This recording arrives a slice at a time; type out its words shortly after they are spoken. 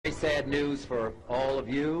sad news for all of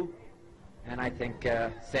you, and I think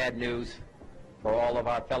sad news for all of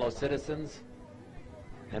our fellow citizens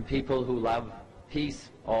and people who love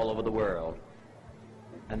peace all over the world.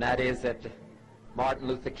 And that is that Martin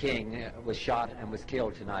Luther King was shot and was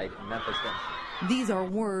killed tonight in Memphis, Tennessee. These are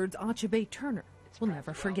words Achebe Turner will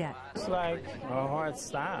never forget. It's like our heart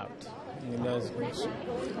stopped. You know,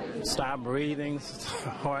 stop breathing,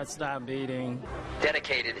 heart stopped beating.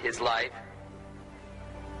 Dedicated his life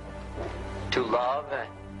to love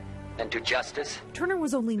and to justice. Turner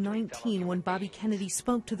was only 19 when Bobby Kennedy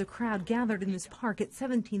spoke to the crowd gathered in this park at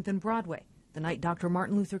 17th and Broadway, the night Dr.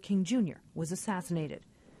 Martin Luther King Jr. was assassinated.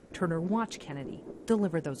 Turner watched Kennedy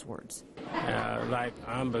deliver those words. Like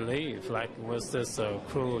unbelief, like was this a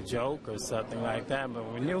cruel joke or something like that,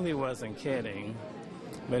 but we knew he wasn't kidding,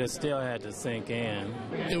 but it still had to sink in.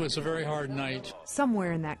 It was a very hard night.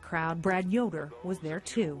 Somewhere in that crowd, Brad Yoder was there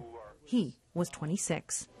too. He was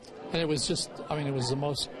 26. And it was just, I mean, it was the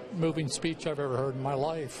most moving speech I've ever heard in my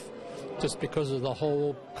life, just because of the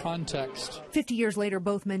whole context. 50 years later,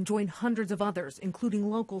 both men joined hundreds of others, including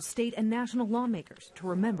local, state, and national lawmakers, to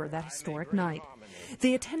remember that historic night.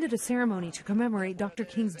 They attended a ceremony to commemorate Dr.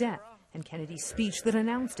 King's death and Kennedy's speech that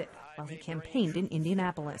announced it while he campaigned in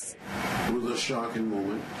Indianapolis. It was a shocking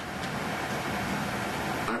moment.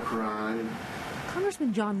 I cried.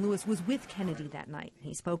 Congressman John Lewis was with Kennedy that night.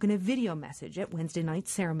 He spoke in a video message at Wednesday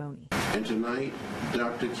night's ceremony. And tonight,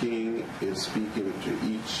 Dr. King is speaking to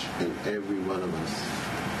each and every one of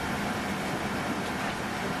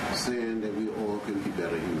us, saying that we all can be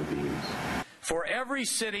better human beings. For every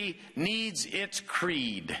city needs its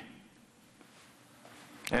creed.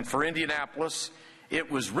 And for Indianapolis,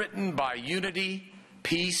 it was written by unity,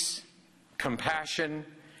 peace, compassion,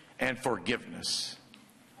 and forgiveness.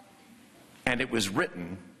 And it was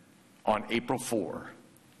written on April 4,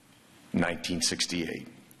 1968.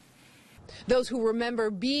 Those who remember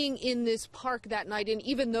being in this park that night, and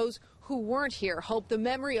even those who weren't here, hope the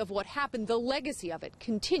memory of what happened, the legacy of it,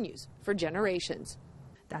 continues for generations.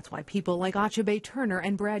 That's why people like Achebe Turner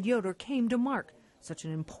and Brad Yoder came to mark such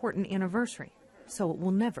an important anniversary, so it will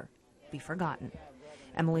never be forgotten.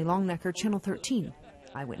 Emily Longnecker, Channel 13,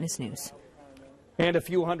 Eyewitness News. And a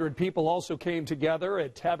few hundred people also came together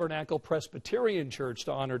at Tabernacle Presbyterian Church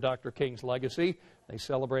to honor Dr. King's legacy. They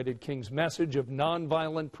celebrated King's message of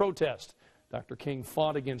nonviolent protest. Dr. King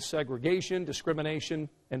fought against segregation, discrimination,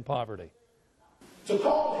 and poverty. To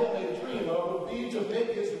call him a dreamer would be to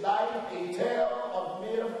make his life a tale of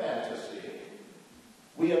mere fantasy.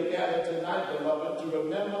 We have gathered tonight, beloved, to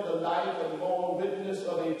remember the life and moral witness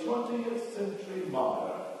of a 20th century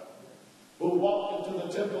martyr who walked into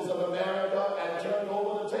the temples of America and turned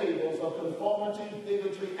over the tables of conformity,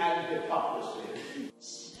 bigotry, and hypocrisy.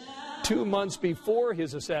 2 months before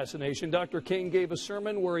his assassination, Dr. King gave a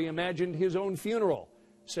sermon where he imagined his own funeral,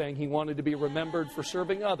 saying he wanted to be remembered for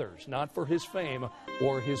serving others, not for his fame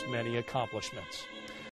or his many accomplishments.